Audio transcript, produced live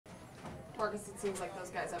Marcus, it seems like those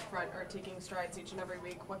guys up front are taking strides each and every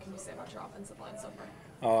week. What can you say about your offensive line so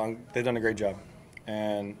far? They've done a great job,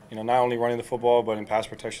 and not only running the football but in pass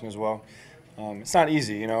protection as well. It's not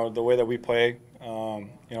easy, the way that we play. A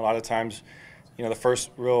lot of times, the first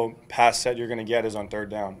real pass set you're going to get is on third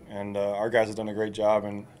down, and our guys have done a great job,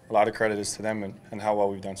 and a lot of credit is to them and how well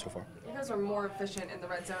we've done so far. You guys were more efficient in the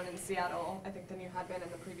red zone in Seattle, I think, than you had been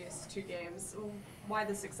in the previous 2 games. Why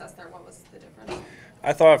the success there? What was the difference?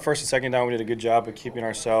 I thought first and second down we did a good job of keeping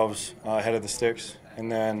ourselves ahead of the sticks,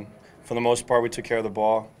 and then for the most part we took care of the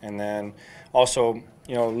ball, and then also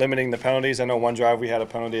limiting the penalties. I know one drive we had a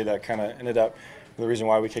penalty that kind of ended up the reason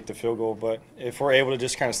why we kicked the field goal, but if we're able to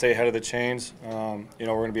just kind of stay ahead of the chains, we're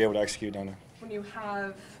going to be able to execute down there. When you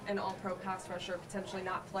have an all-pro pass rusher potentially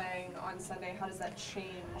not playing on Sunday, how does that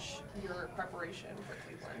change your preparation for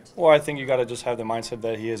Cleveland? Well, I think you got to just have the mindset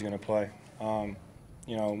that he is going to play.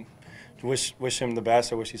 Wish him the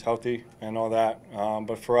best. I wish he's healthy and all that.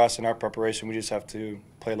 But for us in our preparation, we just have to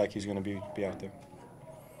play like he's going to be out there.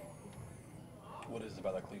 What is it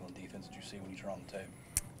about that Cleveland defense that you see when you turn on the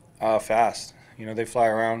tape? Fast. They fly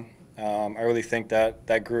around. I really think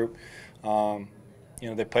that group,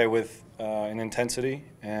 they play with an intensity,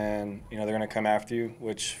 and they're going to come after you,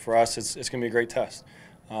 which for us it's going to be a great test.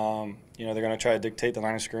 They're going to try to dictate the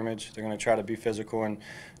line of scrimmage. They're going to try to be physical and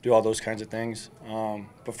do all those kinds of things.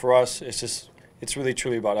 But for us, it's really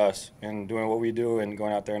truly about us and doing what we do and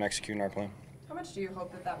going out there and executing our plan. How much do you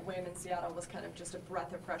hope that win in Seattle was kind of just a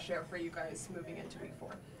breath of fresh air for you guys moving into week 4?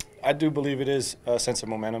 I do believe it is a sense of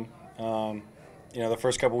momentum. The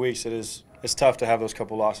first couple weeks it's tough to have those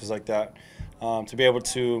couple losses like that. To be able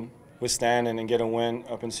to withstand and get a win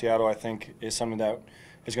up in Seattle, I think, is something that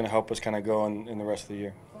is going to help us kind of go in the rest of the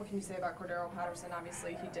year. What can you say about Cordero Patterson?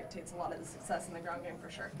 Obviously, he dictates a lot of the success in the ground game for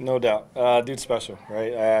sure. No doubt. Dude's special,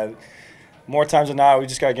 right? More times than not, we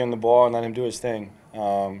just got to get him the ball and let him do his thing.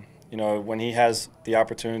 When he has the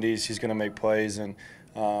opportunities, he's going to make plays and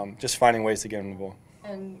just finding ways to get him the ball.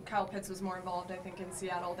 And Kyle Pitts was more involved, I think, in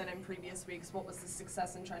Seattle than in previous weeks. What was the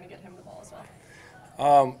success in trying to get him the ball as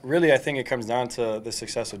well? Really, I think it comes down to the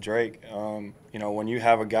success of Drake. When you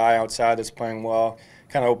have a guy outside that's playing well,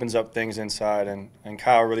 kind of opens up things inside, and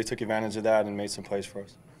Kyle really took advantage of that and made some plays for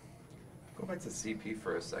us. Go back to CP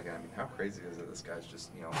for a second. I mean, how crazy is it this guy's just,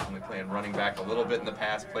 only playing running back a little bit in the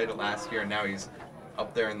past, played it last year, and now he's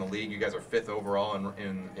up there in the league. You guys are 5th overall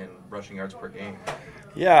in rushing yards per game.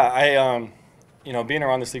 Yeah, being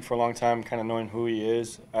around this league for a long time, kind of knowing who he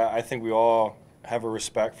is, I think we all have a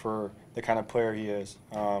respect for the kind of player he is.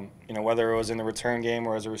 Whether it was in the return game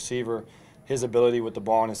or as a receiver, his ability with the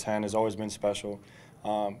ball in his hand has always been special.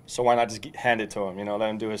 So why not just hand it to him, let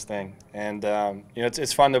him do his thing. And,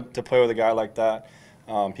 it's fun to play with a guy like that.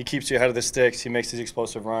 He keeps you ahead of the sticks. He makes these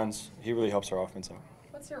explosive runs. He really helps our offense out.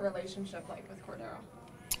 What's your relationship like with Cordero?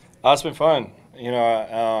 It's been fun.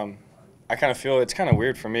 I kind of feel it's kind of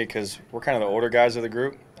weird for me because we're kind of the older guys of the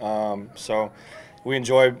group. So we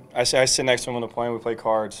enjoy – I sit next to him on the plane. We play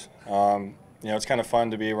cards. It's kind of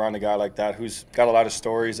fun to be around a guy like that who's got a lot of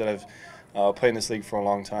stories that have played in this league for a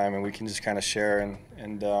long time, and we can just kind of share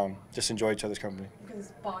and just enjoy each other's company. You can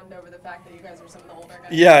just bond over the fact that you guys are some of the older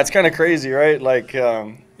guys. Yeah, it's kind of crazy, right? Like,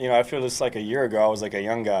 I feel this like a year ago I was like a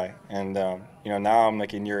young guy, and, now I'm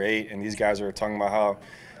like in year 8, and these guys are talking about how –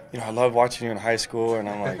 I love watching you in high school, and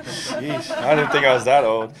I'm like, sheesh, I didn't think I was that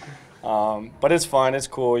old. But it's fun, it's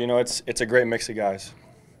cool, it's a great mix of guys.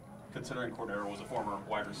 Considering Cordero was a former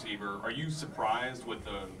wide receiver, are you surprised with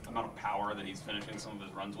the amount of power that he's finishing some of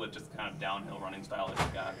his runs with, just the kind of downhill running style that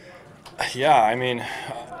he's got? Yeah, I mean,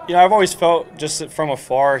 I've always felt just from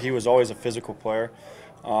afar he was always a physical player.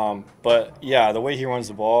 But, yeah, the way he runs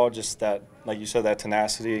the ball, just that, like you said, that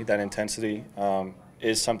tenacity, that intensity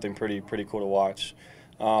is something pretty cool to watch.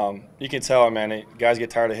 You can tell, man, guys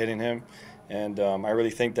get tired of hitting him, and I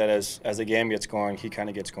really think that as the game gets going, he kind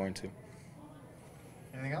of gets going too.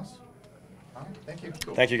 Anything else? All right, thank you.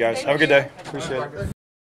 Thank you, guys. Have a good day. Appreciate it.